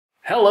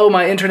Hello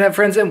my internet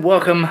friends and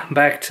welcome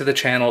back to the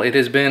channel. It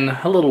has been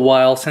a little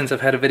while since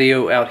I've had a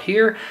video out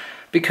here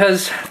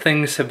because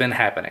things have been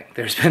happening.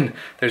 There's been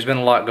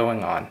a lot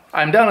going on.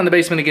 I'm down in the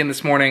basement again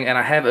this morning and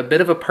I have a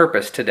bit of a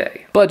purpose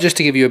today. But just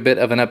to give you a bit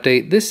of an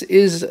update, this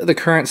is the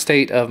current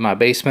state of my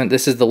basement.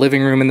 This is the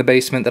living room in the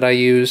basement that I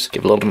use.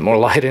 Give a little bit more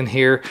light in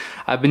here.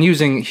 I've been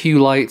using Hue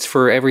lights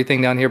for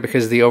everything down here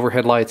because the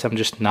overhead lights I'm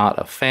just not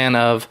a fan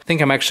of. I think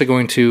I'm actually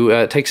going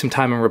to take some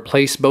time and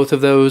replace both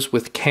of those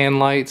with can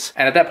lights.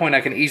 And at that point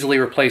I can easily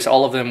replace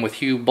all of them with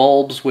Hue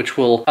bulbs, which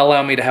will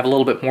allow me to have a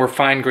little bit more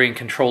fine-grained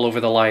control over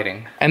the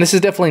lighting. And this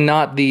is definitely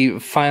not the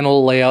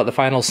final layout, the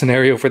final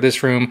scenario for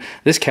this room.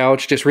 This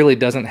couch just really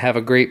doesn't have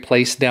a great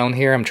place down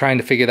here. I'm trying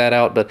to figure that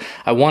out, but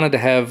I wanted to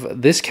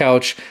have this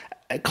couch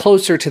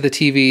closer to the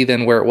TV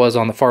than where it was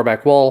on the far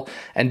back wall,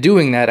 and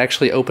doing that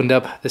actually opened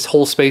up this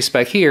whole space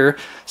back here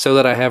so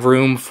that I have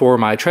room for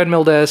my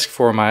treadmill desk,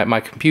 for my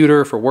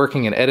computer, for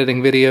working and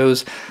editing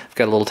videos. I've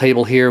got a little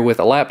table here with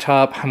a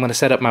laptop. I'm going to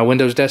set up my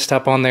Windows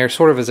desktop on there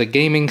sort of as a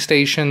gaming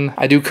station.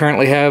 I do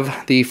currently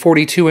have the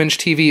 42-inch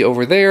TV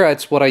over there.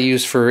 That's what I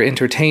use for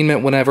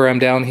entertainment whenever I'm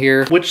down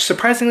here, which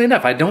surprisingly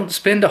enough, I don't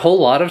spend a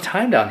whole lot of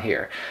time down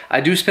here.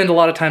 I do spend a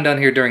lot of time down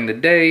here during the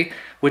day,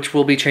 which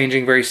will be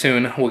changing very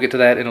soon. We'll get to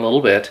that in a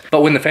little bit.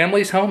 But when the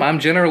family's home, I'm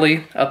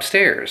generally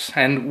upstairs.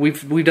 And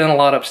we've done a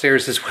lot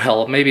upstairs as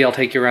well. Maybe I'll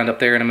take you around up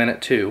there in a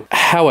minute too.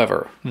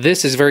 However,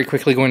 this is very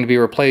quickly going to be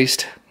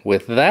replaced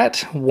with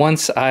that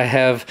once I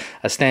have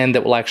a stand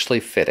that will actually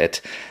fit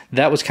it.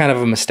 That was kind of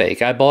a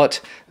mistake. I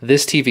bought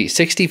this TV,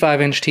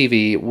 65-inch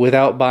TV,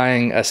 without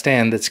buying a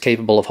stand that's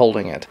capable of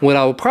holding it. What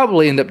I will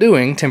probably end up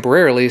doing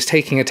temporarily is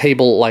taking a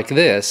table like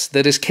this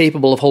that is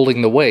capable of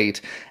holding the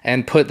weight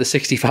and put the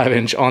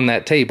 65-inch on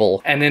that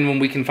table. And then when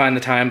we can find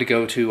the time to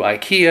go to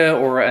IKEA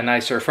or a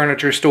nicer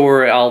furniture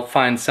store, I'll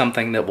find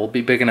something that will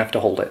be big enough to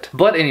hold it.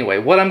 But anyway,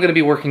 what I'm going to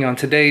be working on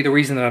today, the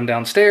reason that I'm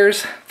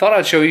downstairs, thought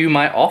I'd show you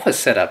my office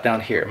setup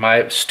down here,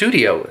 my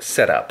studio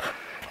setup.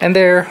 And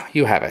there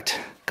you have it.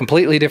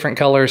 Completely different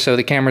color, so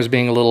the camera's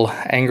being a little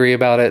angry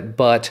about it,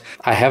 but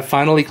I have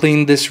finally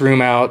cleaned this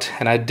room out,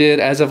 and I did,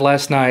 as of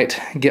last night,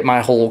 get my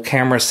whole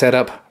camera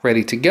setup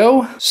ready to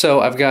go.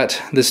 So I've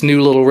got this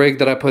new little rig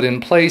that I put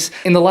in place.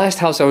 In the last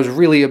house, I was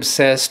really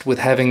obsessed with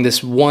having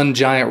this one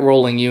giant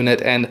rolling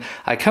unit, and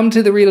I come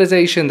to the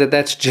realization that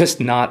that's just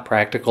not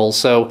practical.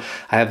 So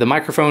I have the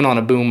microphone on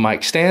a boom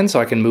mic stand so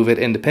I can move it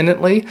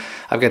independently.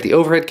 I've got the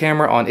overhead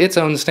camera on its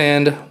own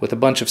stand with a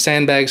bunch of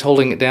sandbags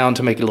holding it down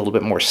to make it a little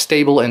bit more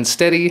stable and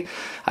steady.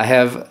 I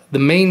have the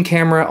main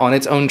camera on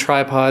its own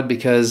tripod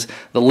because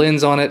the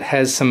lens on it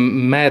has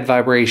some mad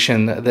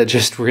vibration that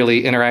just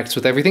really interacts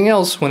with everything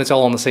else when it's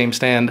all on the same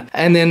stand.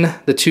 And then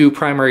the two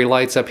primary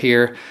lights up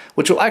here,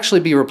 which will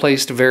actually be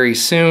replaced very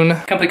soon.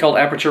 A company called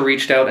Aputure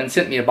reached out and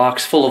sent me a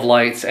box full of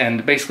lights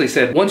and basically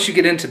said, once you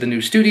get into the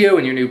new studio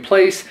and your new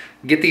place,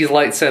 get these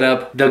lights set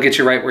up, they'll get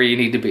you right where you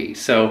need to be.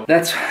 So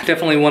that's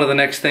definitely one of the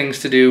next things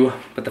to do.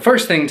 But the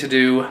first thing to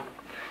do,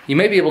 you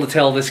may be able to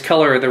tell this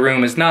color of the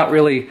room is not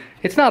really,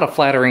 it's not a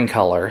flattering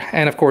color.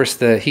 And of course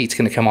the heat's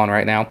gonna come on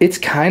right now. It's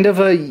kind of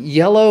a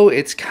yellow,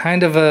 it's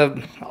kind of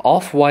a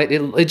off-white,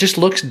 it just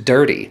looks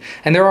dirty.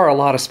 And there are a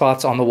lot of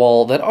spots on the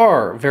wall that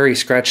are very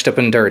scratched up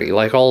and dirty,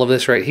 like all of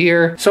this right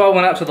here. So I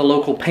went out to the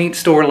local paint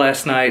store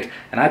last night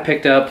and I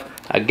picked up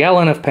a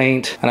gallon of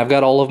paint, and I've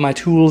got all of my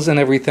tools and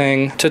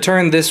everything to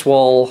turn this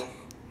wall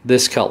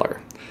this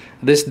color.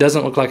 This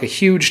doesn't look like a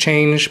huge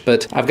change,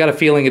 but I've got a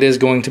feeling it is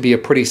going to be a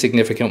pretty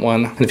significant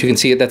one. And if you can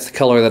see it, that's the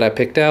color that I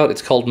picked out.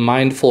 It's called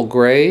Mindful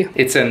Gray.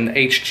 It's an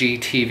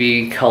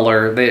HGTV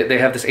color. They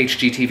have this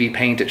HGTV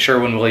paint at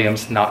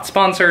Sherwin-Williams, not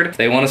sponsored. If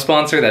they want to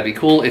sponsor, that'd be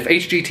cool. If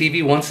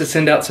HGTV wants to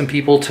send out some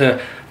people to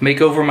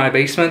make over my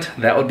basement,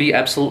 that would be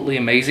absolutely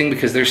amazing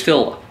because there's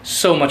still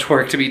so much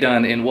work to be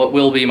done in what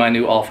will be my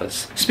new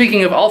office.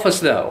 Speaking of office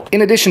though,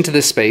 in addition to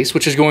this space,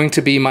 which is going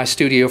to be my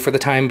studio for the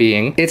time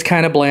being, it's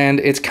kind of bland,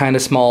 it's kind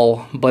of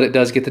small, but it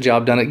does get the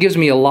job done. It gives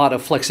me a lot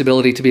of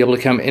flexibility to be able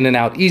to come in and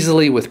out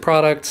easily with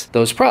products.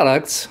 Those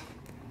products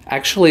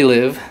actually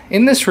live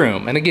in this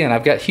room. And again,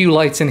 I've got Hue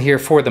lights in here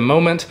for the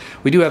moment.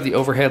 We do have the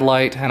overhead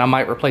light, and I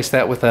might replace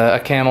that with a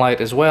can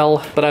light as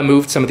well. But I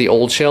moved some of the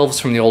old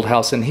shelves from the old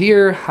house in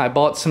here. I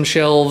bought some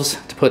shelves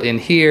to put in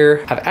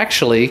here. I've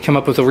actually come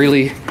up with a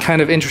really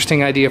kind of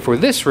interesting idea for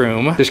this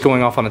room, just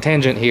going off on a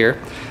tangent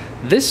here.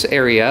 This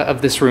area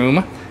of this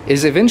room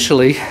is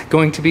eventually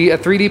going to be a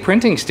 3D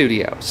printing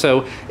studio.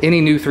 So any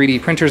new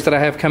 3D printers that I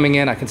have coming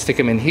in, I can stick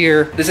them in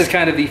here. This is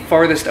kind of the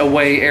farthest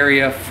away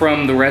area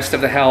from the rest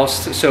of the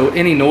house, so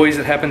any noise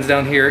that happens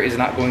down here is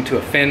not going to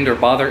offend or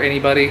bother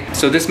anybody.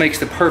 So this makes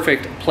the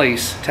perfect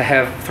place to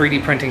have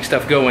 3D printing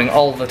stuff going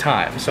all the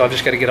time. So I've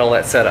just got to get all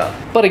that set up.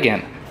 But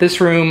again, this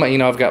room, you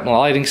know, I've got my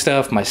lighting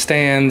stuff, my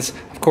stands,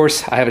 I've Of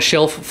course, I have a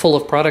shelf full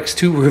of products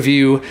to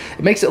review.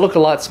 It makes it look a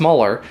lot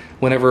smaller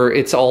whenever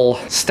it's all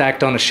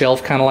stacked on a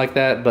shelf kind of like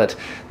that, but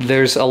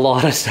there's a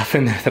lot of stuff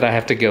in there that I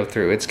have to go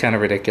through. It's kind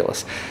of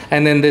ridiculous.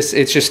 And then this,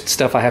 it's just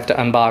stuff I have to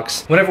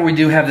unbox. Whenever we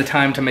do have the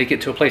time to make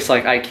it to a place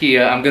like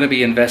IKEA, I'm gonna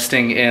be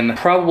investing in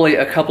probably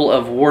a couple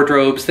of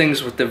wardrobes,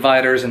 things with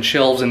dividers and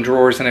shelves and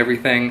drawers and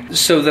everything,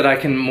 so that I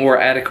can more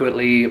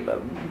adequately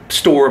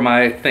store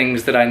my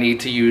things that I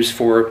need to use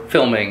for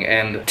filming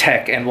and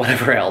tech and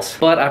whatever else.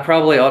 But I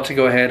probably ought to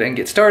go ahead and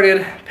get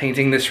started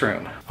painting this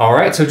room. All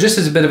right, so just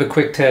as a bit of a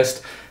quick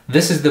test,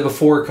 this is the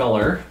before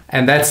color,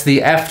 and that's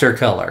the after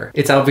color.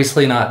 It's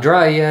obviously not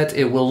dry yet.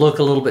 It will look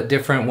a little bit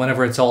different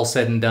whenever it's all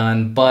said and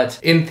done, but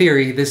in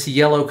theory, this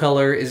yellow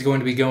color is going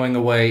to be going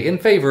away in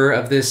favor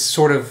of this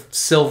sort of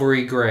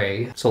silvery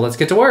gray. So let's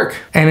get to work.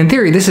 And in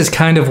theory, this is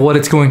kind of what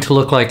it's going to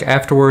look like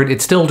afterward.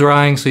 It's still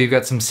drying, so you've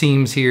got some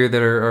seams here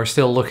that are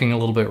still looking a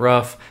little bit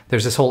rough.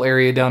 There's this whole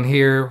area down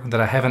here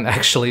that I haven't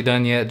actually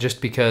done yet just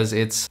because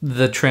it's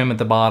the trim at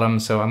the bottom,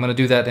 so I'm gonna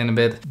do that in a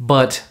bit.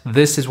 But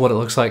this is what it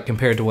looks like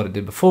compared to what it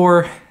did before.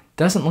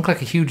 Doesn't look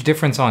like a huge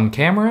difference on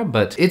camera,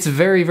 but it's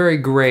very, very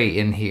gray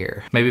in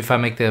here. Maybe if I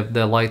make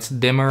the lights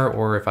dimmer,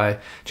 or if I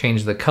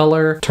change the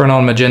color. Turn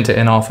on magenta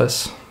in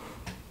office.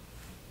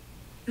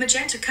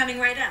 Magenta coming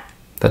right up.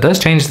 That does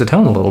change the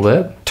tone a little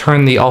bit.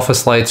 Turn the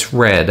office lights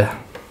red.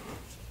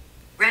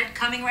 Red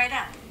coming right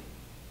up.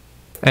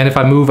 And if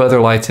I move other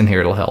lights in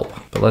here, it'll help.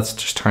 But let's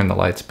just turn the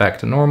lights back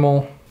to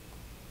normal.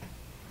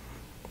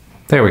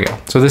 There we go.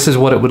 So this is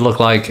what it would look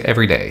like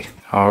every day.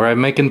 All right,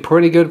 making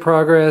pretty good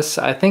progress.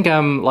 I think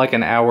I'm like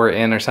an hour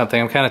in or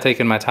something. I'm kind of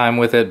taking my time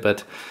with it,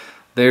 but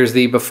there's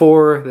the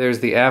before,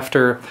 there's the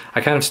after.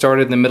 I kind of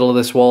started in the middle of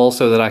this wall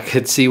so that I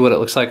could see what it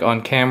looks like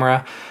on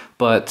camera.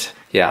 But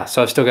yeah,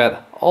 so I've still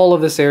got all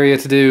of this area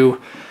to do,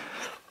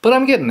 but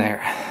I'm getting there.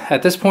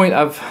 At this point,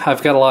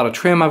 I've got a lot of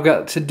trim I've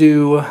got to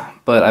do,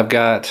 but I've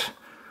got,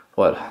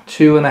 what,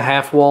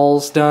 2.5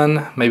 walls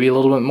done, maybe a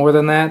little bit more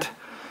than that.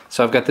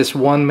 So I've got this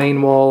one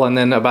main wall and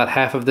then about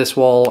half of this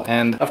wall,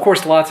 and of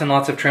course lots and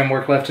lots of trim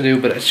work left to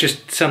do, but it's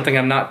just something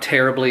I'm not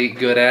terribly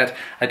good at.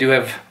 I do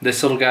have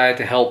this little guy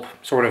to help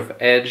sort of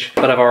edge,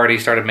 but I've already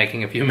started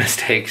making a few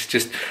mistakes,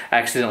 just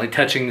accidentally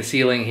touching the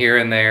ceiling here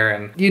and there,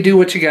 and you do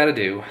what you gotta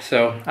do.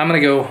 So I'm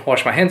gonna go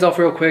wash my hands off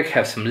real quick,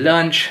 have some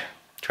lunch,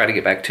 try to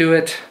get back to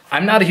it.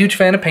 I'm not a huge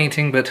fan of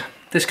painting, but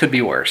this could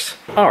be worse.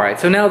 All right,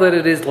 so now that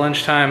it is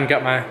lunchtime,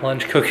 got my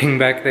lunch cooking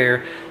back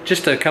there,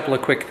 just a couple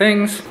of quick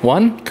things.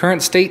 One,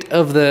 current state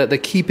of the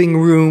keeping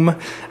room.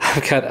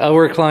 I've got a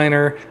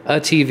recliner, a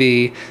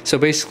TV. So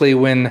basically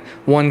when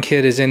one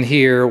kid is in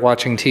here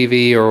watching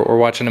TV or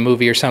watching a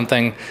movie or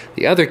something,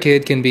 the other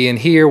kid can be in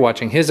here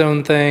watching his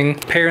own thing.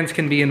 Parents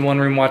can be in one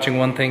room watching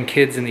one thing,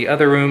 kids in the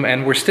other room,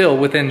 and we're still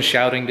within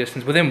shouting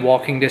distance, within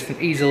walking distance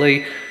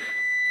easily.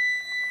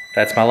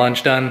 That's my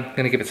lunch done.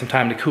 Gonna give it some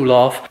time to cool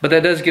off. But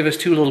that does give us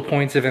 2 little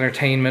points of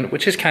entertainment,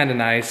 which is kind of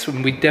nice.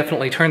 We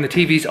definitely turn the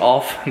TVs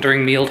off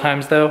during meal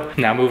times though.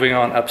 Now moving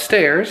on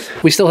upstairs.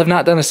 We still have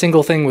not done a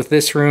single thing with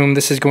this room.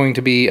 This is going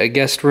to be a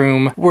guest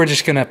room. We're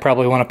just gonna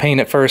probably wanna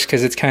paint it first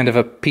because it's kind of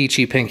a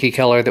peachy pinky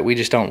color that we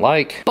just don't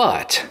like.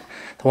 But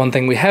the one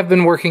thing we have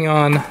been working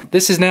on,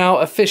 this is now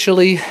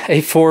officially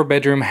a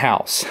 4-bedroom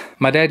house.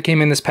 My dad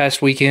came in this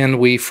past weekend,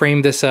 we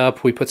framed this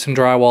up, we put some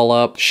drywall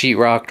up,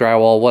 sheetrock,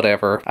 drywall,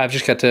 whatever. I've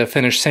just got to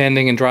finish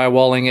sanding and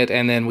drywalling it,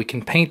 and then we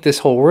can paint this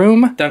whole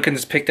room.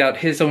 Duncan's picked out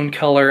his own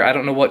color. I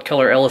don't know what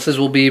color Ellis's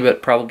will be,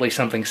 but probably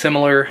something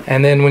similar.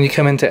 And then when you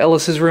come into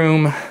Ellis's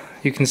room,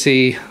 you can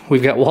see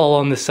we've got wall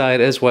on this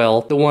side as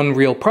well. The one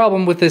real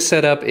problem with this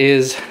setup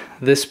is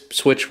this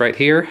switch right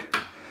here.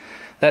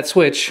 That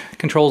switch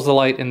controls the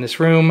light in this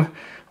room,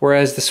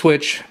 whereas the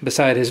switch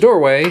beside his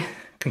doorway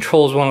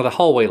controls one of the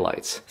hallway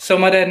lights. So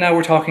my dad and I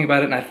were talking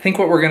about it, and I think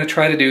what we're gonna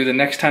try to do the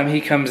next time he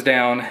comes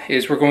down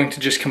is we're going to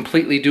just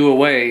completely do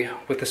away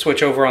with the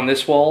switch over on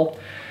this wall.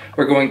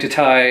 We're going to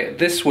tie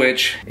this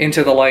switch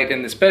into the light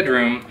in this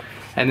bedroom,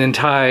 and then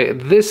tie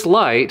this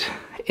light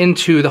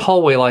into the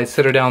hallway lights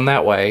that are down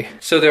that way.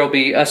 So there'll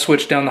be a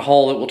switch down the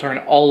hall that will turn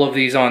all of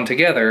these on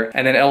together,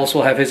 and then Ellis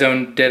will have his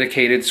own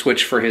dedicated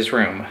switch for his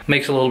room.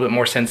 Makes a little bit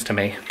more sense to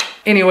me.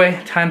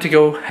 Anyway, time to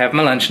go have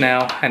my lunch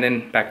now, and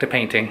then back to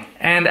painting.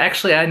 And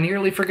actually, I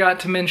nearly forgot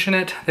to mention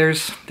it.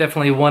 There's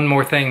definitely one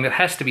more thing that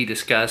has to be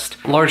discussed.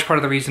 A large part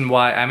of the reason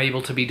why I'm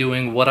able to be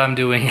doing what I'm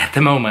doing at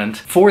the moment.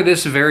 For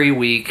this very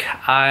week,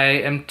 I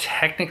am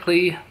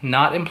technically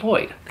not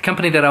employed. The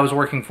company that I was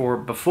working for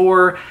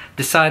before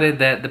decided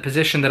that the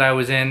position that I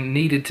was in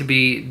needed to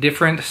be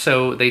different,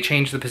 so they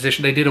changed the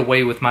position. They did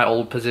away with my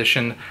old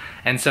position,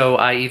 and so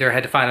I either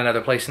had to find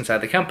another place inside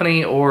the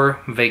company or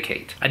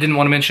vacate. I didn't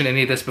want to mention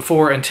any of this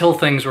before until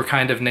things were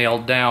kind of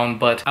nailed down,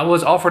 but I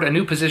was offered a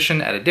new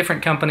position at a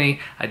different company.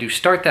 I do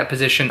start that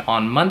position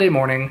on Monday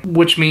morning,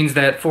 which means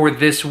that for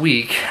this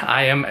week,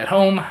 I am at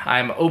home.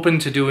 I'm open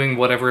to doing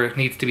whatever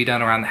needs to be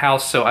done around the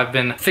house, so I've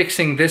been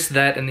fixing this,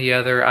 that, and the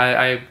other.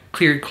 I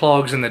cleared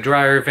clogs in the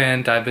dryer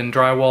vent. I've been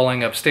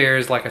drywalling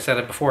upstairs. Like I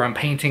said before, I'm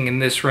painting in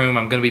this room.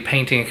 I'm going to be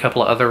painting a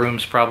couple of other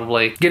rooms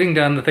probably. Getting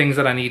done the things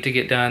that I need to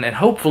get done, and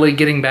hopefully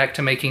getting back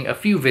to making a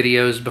few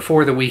videos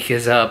before the week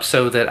is up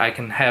so that I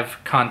can have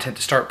content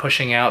to start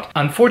pushing out.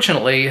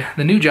 Unfortunately,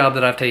 the new job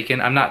that I've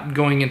taken, I'm not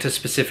going into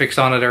specifics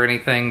on it or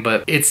anything,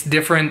 but it's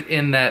different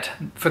in that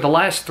for the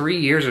last 3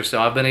 years or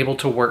so, I've been able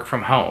to work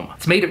from home.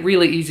 It's made it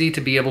really easy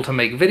to be able to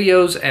make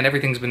videos, and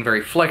everything's been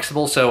very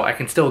flexible, so I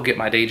can still get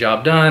my day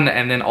job done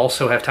and then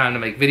also have time to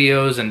make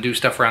videos and do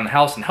stuff around the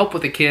house and help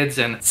with the kids.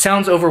 And it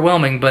sounds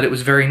overwhelming, but it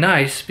was very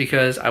nice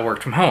because I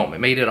worked from home. It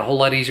made it a whole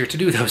lot easier to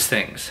do those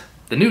things.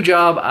 The new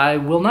job, I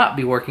will not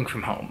be working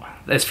from home.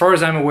 As far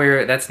as I'm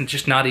aware, that's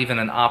just not even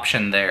an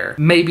option there.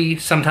 Maybe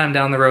sometime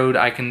down the road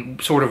I can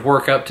sort of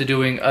work up to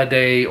doing a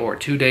day or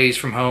 2 days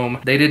from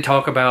home. They did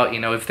talk about, you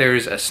know, if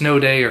there's a snow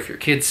day or if your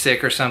kid's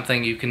sick or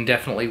something, you can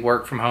definitely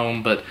work from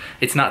home, but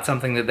it's not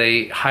something that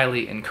they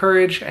highly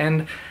encourage,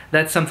 and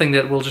that's something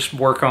that we'll just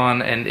work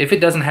on. And if it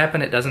doesn't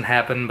happen, it doesn't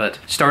happen. But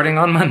starting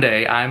on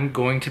Monday, I'm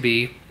going to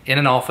be in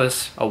an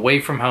office,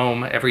 away from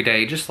home every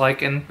day, just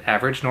like an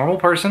average normal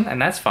person, and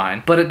that's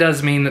fine. But it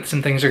does mean that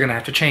some things are gonna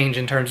have to change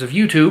in terms of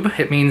YouTube.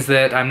 It means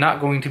that I'm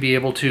not going to be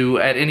able to,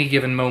 at any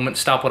given moment,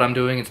 stop what I'm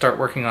doing and start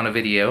working on a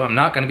video. I'm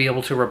not gonna be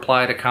able to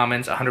reply to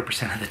comments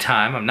 100% of the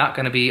time. I'm not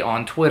gonna be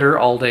on Twitter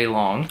all day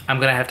long. I'm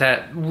gonna have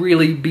to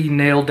really be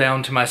nailed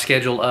down to my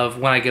schedule of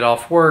when I get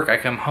off work, I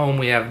come home,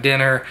 we have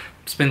dinner,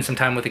 spend some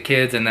time with the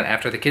kids, and then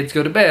after the kids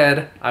go to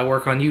bed, I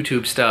work on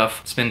YouTube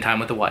stuff, spend time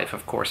with the wife,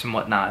 of course, and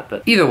whatnot.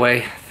 But either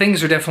way,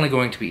 things are definitely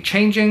going to be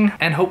changing,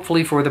 and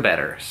hopefully for the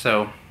better.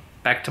 So,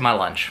 back to my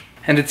lunch.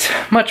 And it's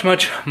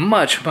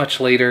much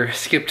later,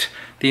 skipped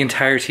the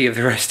entirety of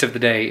the rest of the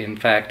day, in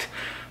fact,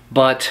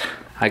 but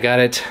I got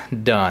it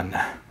done.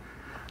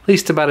 At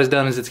least about as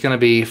done as it's gonna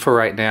be for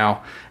right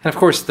now. And of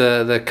course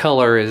the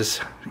color is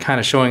kind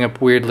of showing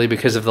up weirdly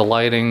because of the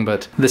lighting,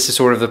 but this is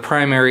sort of the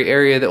primary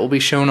area that will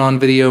be shown on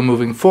video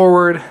moving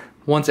forward.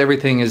 Once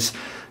everything is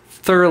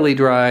thoroughly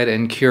dried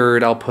and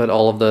cured, I'll put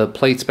all of the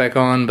plates back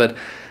on, but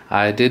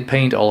I did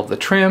paint all of the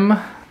trim.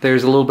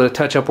 There's a little bit of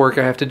touch-up work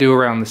I have to do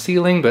around the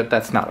ceiling, but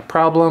that's not a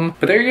problem.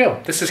 But there you go.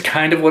 This is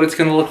kind of what it's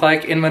gonna look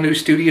like in my new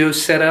studio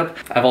setup.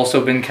 I've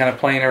also been kind of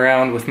playing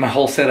around with my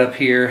whole setup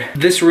here.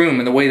 This room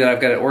and the way that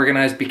I've got it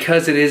organized,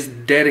 because it is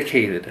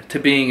dedicated to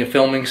being a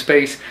filming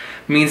space,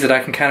 means that I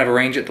can kind of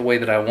arrange it the way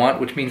that I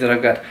want, which means that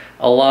I've got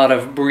a lot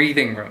of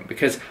breathing room,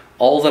 because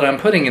all that I'm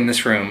putting in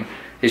this room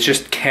is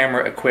just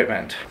camera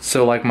equipment.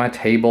 So like my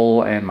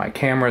table and my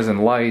cameras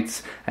and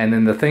lights, and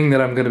then the thing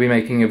that I'm gonna be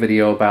making a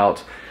video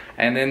about,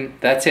 and then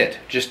that's it,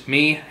 just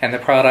me and the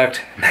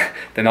product,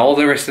 then all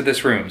the rest of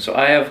this room. So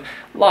I have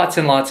lots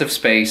and lots of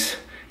space,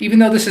 even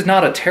though this is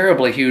not a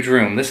terribly huge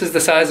room. This is the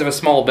size of a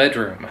small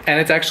bedroom, and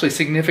it's actually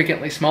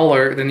significantly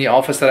smaller than the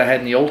office that I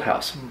had in the old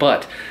house.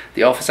 But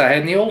the office I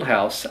had in the old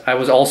house, I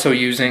was also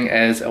using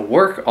as a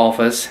work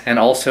office and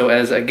also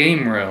as a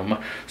game room.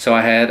 So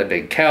I had a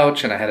big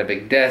couch and I had a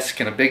big desk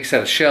and a big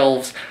set of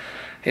shelves.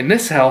 In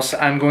this house,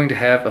 I'm going to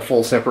have a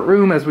full separate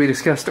room, as we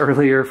discussed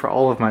earlier, for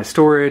all of my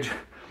storage.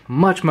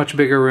 Much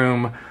bigger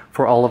room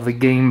for all of the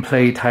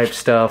gameplay type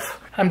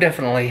stuff. I'm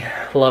definitely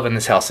loving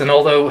this house. And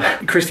although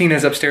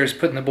Christina's upstairs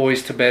putting the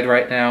boys to bed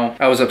right now,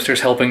 I was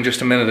upstairs helping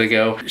just a minute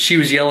ago. She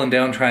was yelling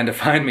down trying to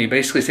find me,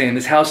 basically saying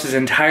this house is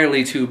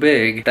entirely too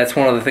big. That's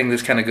one of the things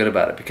that's kind of good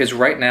about it, because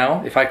right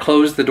now, if I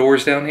close the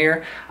doors down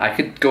here, I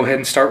could go ahead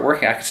and start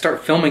working. I could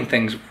start filming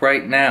things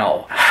right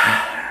now.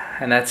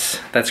 And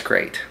that's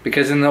great,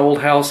 because in the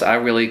old house I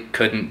really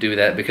couldn't do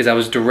that because I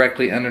was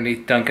directly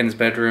underneath Duncan's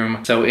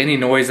bedroom. So any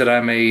noise that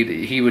I made,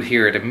 he would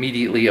hear it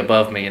immediately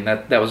above me, and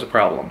that was a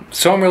problem.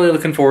 So I'm really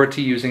looking forward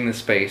to using this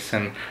space,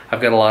 and I've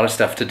got a lot of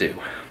stuff to do.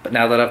 But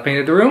now that I've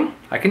painted the room,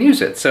 I can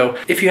use it. So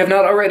if you have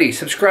not already,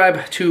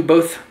 subscribe to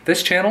both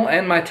this channel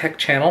and my tech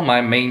channel, my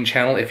main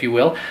channel, if you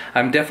will.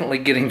 I'm definitely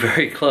getting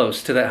very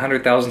close to that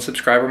 100,000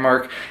 subscriber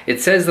mark.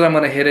 It says that I'm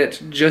gonna hit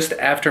it just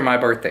after my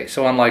birthday.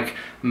 So on like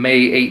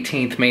May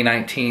 18th, May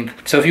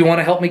 19th. So if you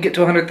wanna help me get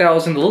to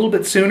 100,000 a little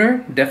bit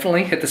sooner,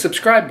 definitely hit the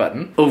subscribe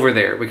button over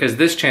there, because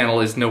this channel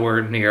is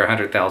nowhere near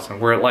 100,000.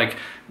 We're at like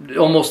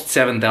almost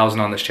 7,000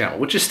 on this channel,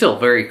 which is still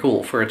very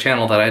cool for a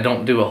channel that I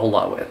don't do a whole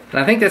lot with.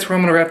 And I think that's where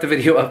I'm gonna wrap the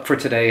video up for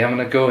today. I'm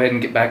gonna go ahead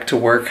and get back to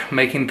work,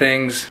 making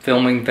things,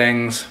 filming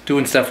things,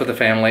 doing stuff with the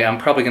family. I'm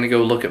probably gonna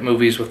go look at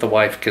movies with the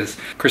wife, because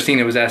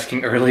Christina was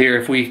asking earlier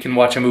if we can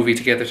watch a movie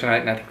together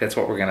tonight, and I think that's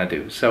what we're gonna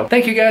do. So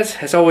thank you guys,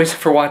 as always,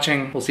 for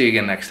watching. We'll see you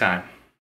again next time.